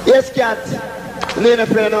 Yes, Cat. Lena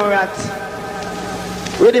play no rat.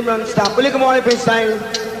 Rhythm run stop. We look at more style.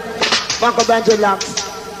 Marco Banjo Locks.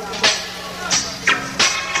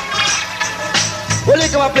 We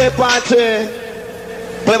look at play party.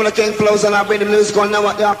 Play with the King Flows and I bring the music on now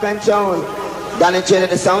what they are control. Danny Trade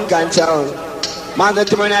the sound control. Monday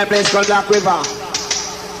tomorrow night place called Black River.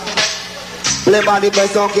 Play by the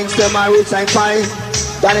best on Kingston, my roots I find.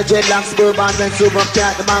 Danny Dread Ainsley, Burro Banton, Super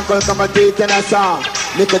Cat, the man called come and take and I saw.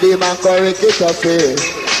 Nicodemus and call Ricky Coffee.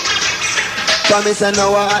 Promise and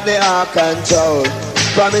know what they are control.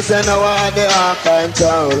 Promise and know what they are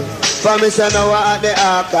control. Promise and know what they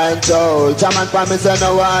are control. Jaman promise and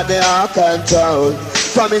know what they are control.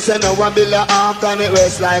 Promise and no one build a ark and it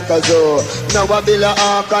rests like a zoo. No one build a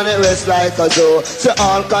ark and it rests like a zoo. So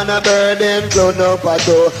all kind of bird include no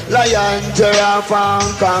pato. Lion, giraffe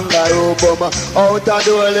and kangaroo. Boom, out a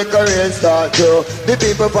door like a rain start to. The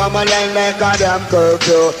people from a line like a damn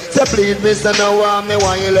curfew. So please Mr. No one me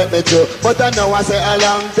want you let me through. But I know I say a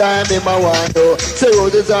long time me my want to. So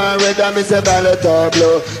roses are red and me say ballot or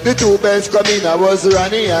blue. The two best come in I was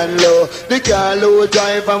running and low. The car low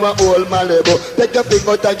drive from a old Malibu. Take a pick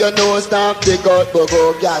out of your nose, stop, take out, go,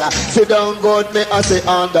 gala. Sit down, good, me, I say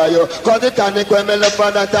under you. Cause the tonic when me love for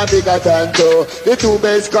that a bigger than two. The two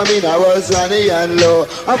best come in, I was running and low.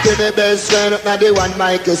 I feel my best friend, now the one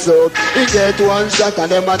mic is up. He get one shot and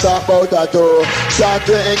them a talk about a two. Shot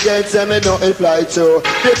where he gets them, me know it fly through.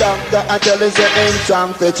 The doctor, I tell him, say, ain't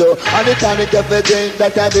strong for two. And the tonic, if you drink,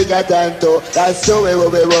 that a bigger than two. That's the way we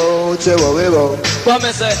roll, the way we roll. But me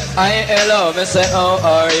say, I ain't hello, me say, how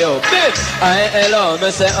are you? Bitch, I ain't hello,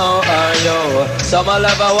 me say, how are you? Some a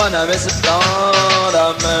love a wanna, me say, Lord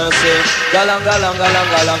have mercy. Galang, galang, galang,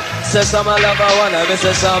 galang. Say some a love a wanna, me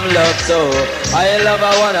say, some love too. I love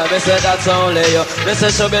a wanna, me say, that's only you. Me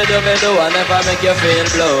say, shooby dooby doo, I never make you feel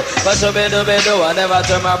blue. But shooby dooby doo, I never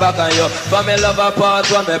turn my back on you. For me love a part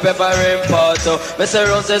one, me prefer in part two. Me say,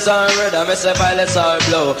 roses are red, and me say, violets are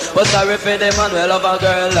blue. But sorry for the man, we love a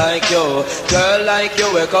girl like you. Girl like you,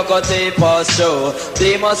 we cocotte pass through.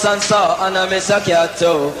 Demus and Stur, and I miss a cat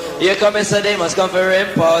too. Here come Mr. Demus, come for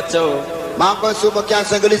import too. Marco Super Cat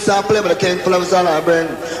single this play with the King Flows all I bring.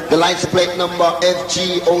 The license plate number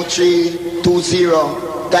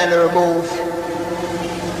FG0320. Kindly remove.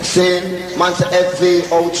 Sin Monster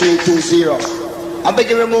FV0320. I beg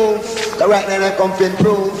you remove. The right now I come to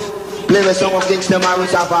improve. Play with some of Kingston, my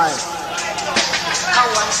roots are fine.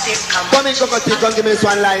 Come in, Cocotte, come give me this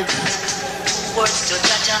one live. Words to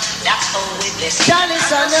Jaja, that's how we bless. Charlie's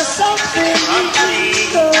on the something.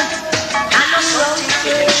 I know something for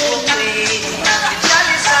the way.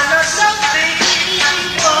 Charlie's on the something,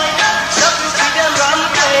 boy. Something for the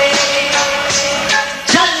wrong way.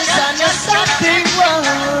 Charlie's on the something, boy.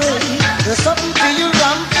 There's something for your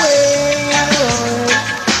wrong way.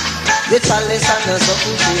 The Charlie's on the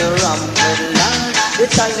something for your wrong way, Lord. The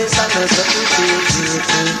chalice and the something for you to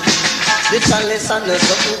the chalice and the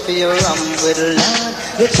something for you rum with Lord.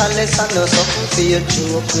 The chalice and the something for you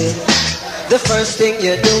joke with. The first thing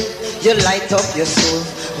you do, you light up your soul.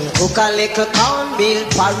 Cook a little cornmeal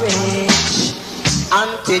porridge.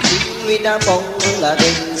 Auntie Jean with a bowl of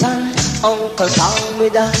beans and Uncle Tom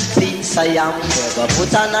with a piece of yam. Never put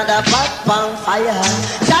another pot on fire.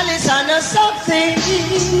 Chalice and a something,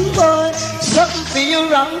 boy, something for you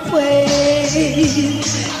wrong way.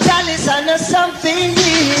 Chalice and a something,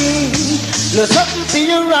 no something for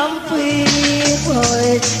you wrong way,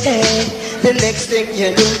 boy. Hey, the next thing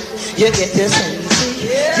you do, you get your sense,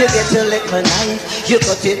 you get your little knife, you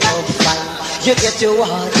cut it up fine, you get your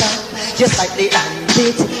water, you slightly hand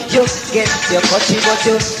it, you get your cutty but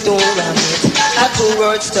you don't ram it. And 2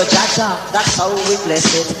 words to Jaja, that's how we bless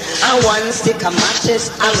it. And 1 stick of matches,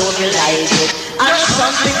 and only light it. And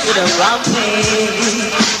something for the rampage,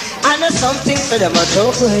 and something for the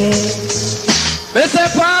motorway. Mr.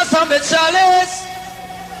 Pass on the chalice.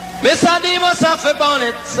 Mr. Demus have to burn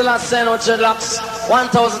it. Still I say no dreadlocks.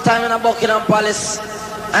 1,000 times in a Buckingham Palace.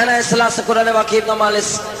 And I still could have never keep no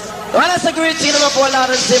malice. Well, that's a great thing of our Lord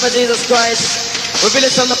and Savior Jesus Christ. We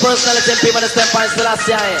believe on the personality and people in the step by still I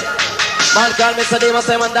say. Man called Mr. Demus,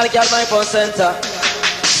 I'm on that girl my phone center.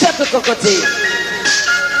 Second cockatoo.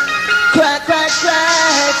 Cry, cry,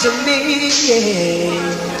 cry to me, yeah.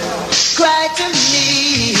 Cry to me,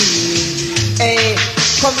 hey,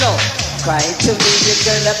 come now. Cry to me, the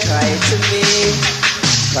girl that cry to me.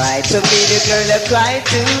 Cry to me, the girl that cry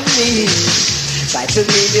to me. Cry to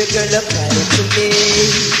me, the girl that cry to me.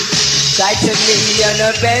 Cry to me on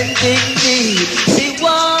a bending knee. She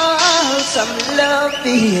wants some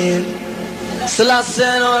loving. Still I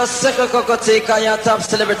say no, second cockatoo, cause you're a top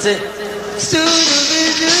celebrity.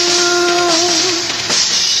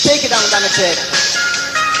 Take it down the check.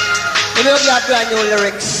 You know you have brand new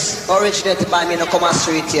lyrics originated by me, no come on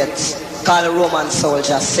street yet. Called Roman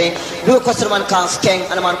Soldiers, see? We will cuss a man called Skeng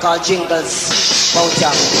and a man called Jingles. Bout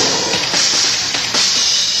down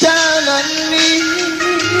on me,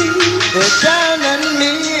 they're down on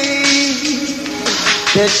me,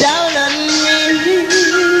 they're down on me.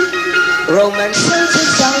 Roman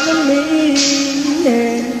Soldiers down on me.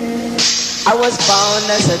 I was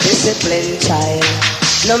born as a disciplined child.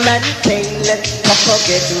 No man can let Coco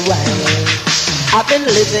get wild. I've been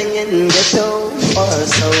living in ghetto for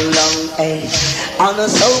so long, eh? Under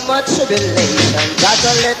so much tribulation,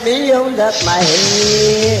 gotta let me hold up my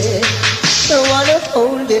head. Don't wanna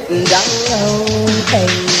hold it down, eh?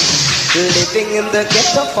 Living in the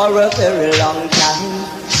ghetto for a very long time.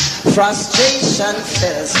 Frustration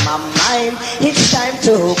fills my mind. It's time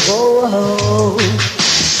to go home.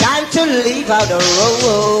 Time to leave out the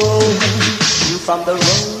road. From the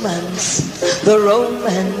romance,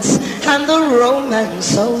 and the romance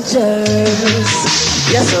soldiers.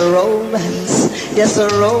 Yes, a romance, yes, a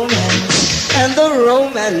romance, and the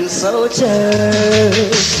romance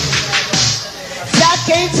soldiers. Now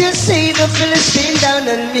can't you see the Philistine down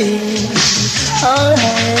on me?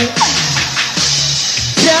 Alright.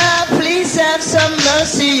 Yeah, please have some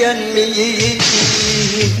mercy on me.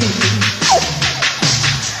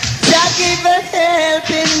 Give a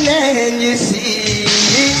helping hand, you see.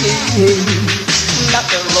 Not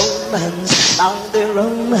the romance, not the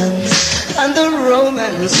romance, and the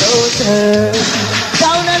romance soldier.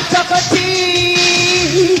 Down and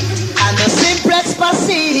cockatoo, and the simplex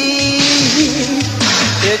passy.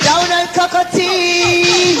 You're down and cockatoo,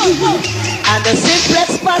 and the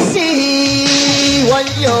simplex passy. One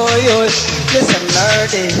yo, listen,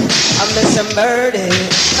 nerdy, I'm Mr. Murdy.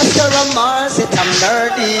 Mr. Mars, it's a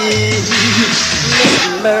nerdy. Mr.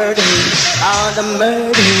 Murdy, on the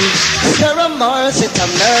murdy. Mr. Mars, it's a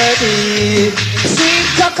nerdy. Sweet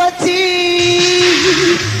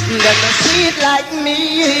cockatoo, never see it like me.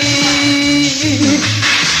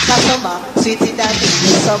 Summer, sweetie daddy,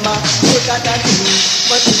 summer, sugar daddy.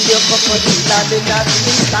 But in your cockatoo, daddy,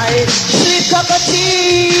 inside. Sweet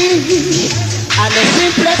cockatoo, and the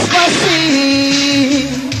simplex pussy.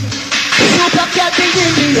 Super Cutty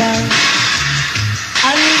Indian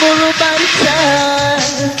and Burro Banton.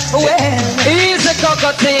 Well, he's a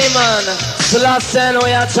cockatoo man. Selectors,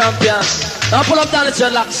 we are champion. Now pull up down the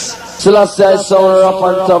dreadlocks. Selectors so rough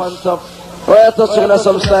and tough. We're touching on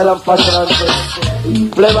some style and fashion and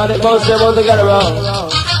things. Play by the bounce, they want to get around.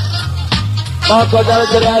 Mark out down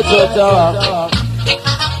to the Eiffel Tower.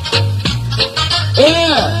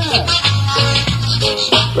 Yeah.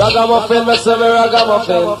 Ragamuffin, me say me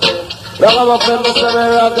ragamuffin. Ragamuffin, me say me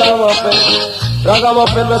ragamuffin.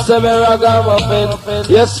 Ragamuffin, me say me ragamuffin.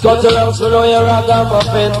 Yes, Cutty Ranks, me know you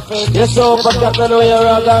ragamuffin. Yes, Overcat, me know you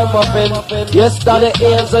ragamuffin. Yes, Daddy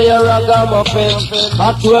Ainsley, you ragamuffin.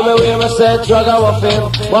 Hot way me say ragamuffin.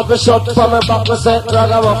 What me shot from me back, me say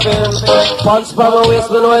ragamuffin. Pants from my waist,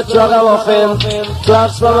 me know it's ragamuffin.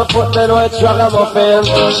 Clocks from my foot, me know it's ragamuffin.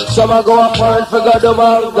 So me go up for it, figure the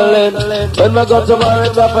mangling. When me go to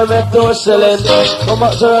marriage, me make 2 shillings. Come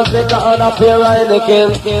up to the flicker on a pair of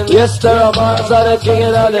Heineken. Yes, the romance of the king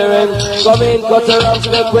in the ring. Come in, Cutty Ranks,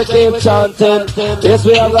 make we keep chanting. Yes,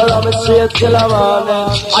 we have a ram straight till the morning.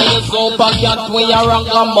 I is Overcat, we are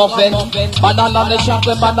ragamuffin. Better than the shark,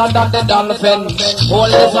 we better than the dolphin.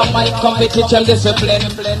 Hold this on my competition discipline.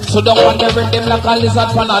 So don't want the rhythm like a lizard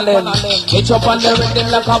pan a limb. Hitch up on the rhythm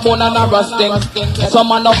like a bone and a rusting. Some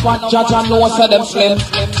man up and judge and know so them slim.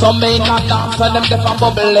 Some may not dance and them deaf and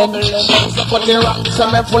bubbling. So Cutty Ranks, so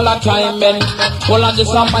me full of timing. Full of this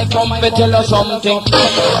on my competition or something.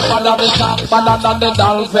 Better than the shark, better than the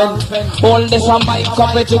dolphin. Hold this on my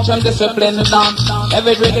competition discipline.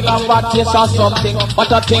 Every rhythm have a taste or something.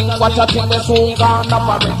 What a thing, we soon gone up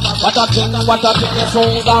for it. What a thing, we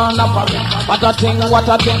soon gone up for it. What a thing,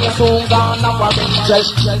 we soon gone up for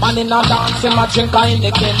it. Man in a dance, him a drink a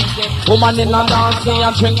Heineken. Woman in a dance, he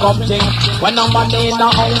a drink up thing. When a man in a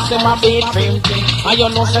house, him a beat film thing. And you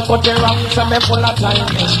know say Cutty Ranks, so me full of time.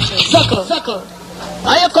 Circle.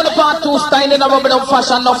 I call the part 2 style in a rubber of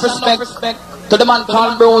fashion, enough respect. To the man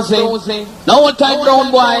called Brosy. Now old type brown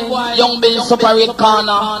boy, young Bill separate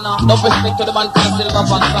corner. No respect to the man called Silver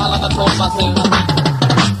Fox, all of the town passing.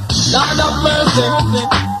 Lord of mercy,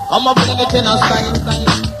 I'm up in it in a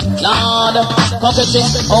style. Lord, cocketting,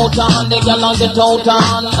 out on the girl and get out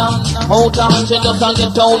on. Out on, she just and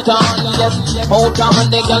get out on. Yes, out on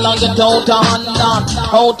the girl and get out on.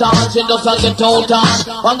 Out on, she just and get out on.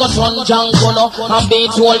 One got one Jango and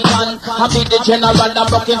beat old man. And beat the general and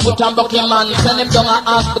broken foot and broken man. Send him down and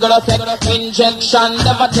ask the girl take injection.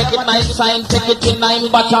 Never take it my sign, take it in my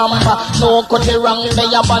bottom. No Cutty Ranks, me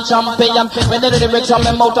a bunch champion. When the lyrics on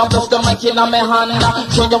me mouth and plus the mic in my hand.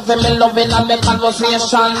 Show you for me loving and me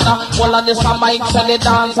conversation. All of this a mic and the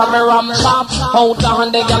dance and me ram pop. Out a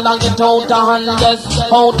hand the girl and get out a hand. Yes,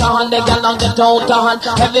 out a hand the girl and get out a hand.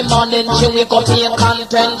 Every morning she wake up take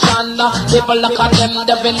contention. People look at them,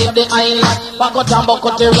 they believe the island. But got and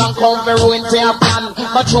Cutty Ranks come for ruin for your plan.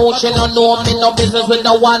 But true she no know me no business with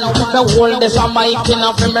no one. Me hold this a mic in a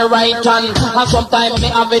for me right hand. And sometimes me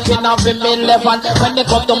have it in a for me left hand. When they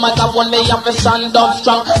come to my microphone me have to stand up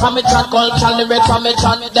strong. And me chat culture lyrics and me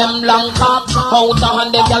chat them long pop. Out a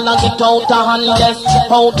hand the girl and get out a hand, yes.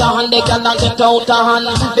 Out a hand, they can get out a hand.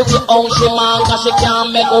 The way how she man, cause she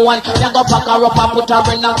can't make one. They go pack her up and put her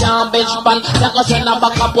in a garbage pan. They go send her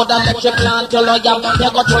back and put her make she plant till her yam. They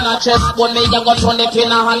go turn her chest bone, me they go turn it in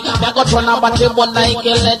her hand. They go turn her battery bone like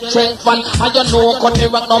electric fan. And you know Cutty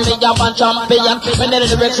Ranks now me have a champion. When the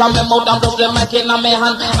lyrics from me mouth and just the mic in my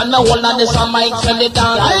hand. And me hold on this on mic and the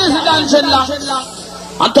dance. I is dancing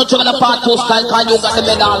and touch on the part 2 style, cause you got the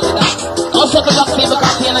medal. No circle of people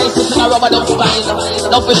can't be nice in a rubber dub style.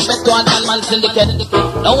 No respect to a man syndicate.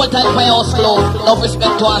 No one time for your slow. No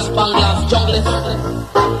respect to a spanglers, junglist.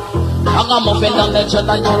 I'm a muffin on the jet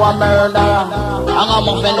and you a murderer. I'm a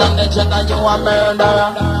muffin on the jet and you a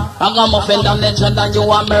murderer. I'm a muffin on the jet and you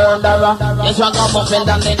a murderer. Yes, I'm a muffin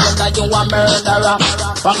on the jet and you a murderer.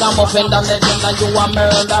 I'm a muffin on the jet and you a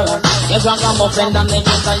murderer. Yes, I'm a muffin on the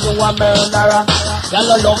jet and you a murderer.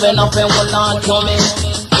 You're loving nothing will on to me.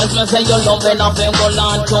 Yes, me say you're loving nothing will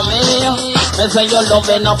on to me. Me say you're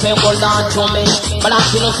loving nothing will on to me. But I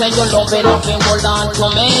still say you're loving nothing will on to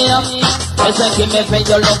me. They say give me for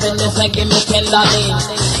your loving, they say give me tenderly.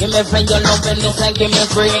 Give me for your loving, they say give me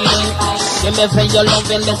freely. Give me for your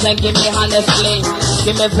loving, they say give me honestly.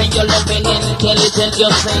 Give me for your loving, intelligent you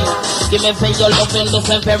see. Give me for your loving, they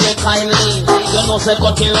say very kindly. You know say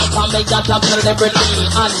Cutty Ranks and me got a celebrity.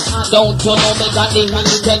 And don't you know me got the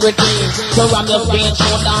integrity. So I'm your speech,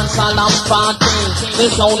 show dance all and party.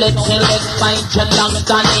 This only select by Jet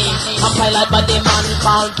Danny. I'm highlighted by the man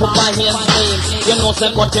called Papa Ainsley. You know say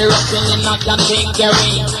Cutty Ranks in a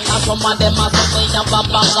category. And some of them are saying they have a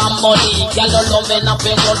bag of money. Girl, you loving a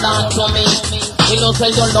big hold on to me. You know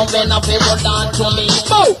say you loving a big hold on to me.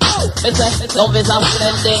 They say love is a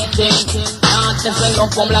splendid thing. And they say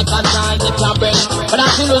love come like a giant it can bring. But I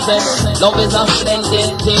feel say love is a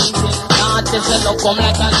splendid thing. And they say love come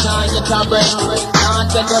like a giant it can bring. And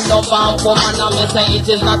they don't love a woman and me say it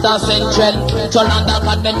is not a central. So long that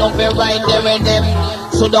God they know be right there with them.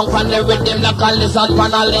 So don't pan the rhythm like a lizard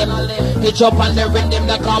pan a limb. Hitch up on the rhythm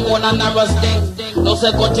like a moon and a rusting. No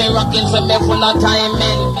say Cutty Ranks say me full of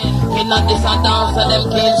timing. in a this a dance and them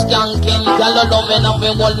kids skanking. Girl, you love enough to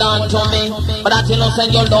hold on to me. But that you know say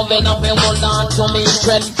you love enough to hold on to me.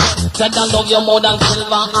 Said I love you more than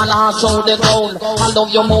silver and also the gold. I love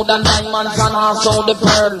you more than diamonds and also the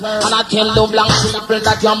pearl. And I tell the black people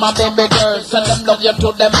that you're my baby girl. Said them love you to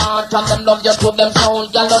them heart and them love you to them soul.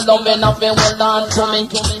 Girl, you love enough to hold on to me.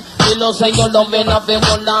 You know say you love enough to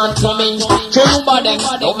hold on to me. True body,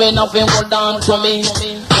 love enough to hold on to me.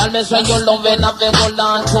 Girl, me say you love enough to hold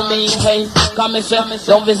on to me. Hey, come and say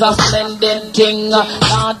love is a splendid thing.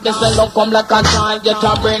 Not me say love come like a child get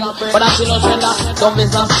a bring. But I still say that love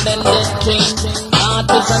is a splendid thing. Not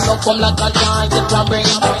me say love come like a child get a bring.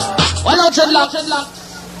 Well, out your luck.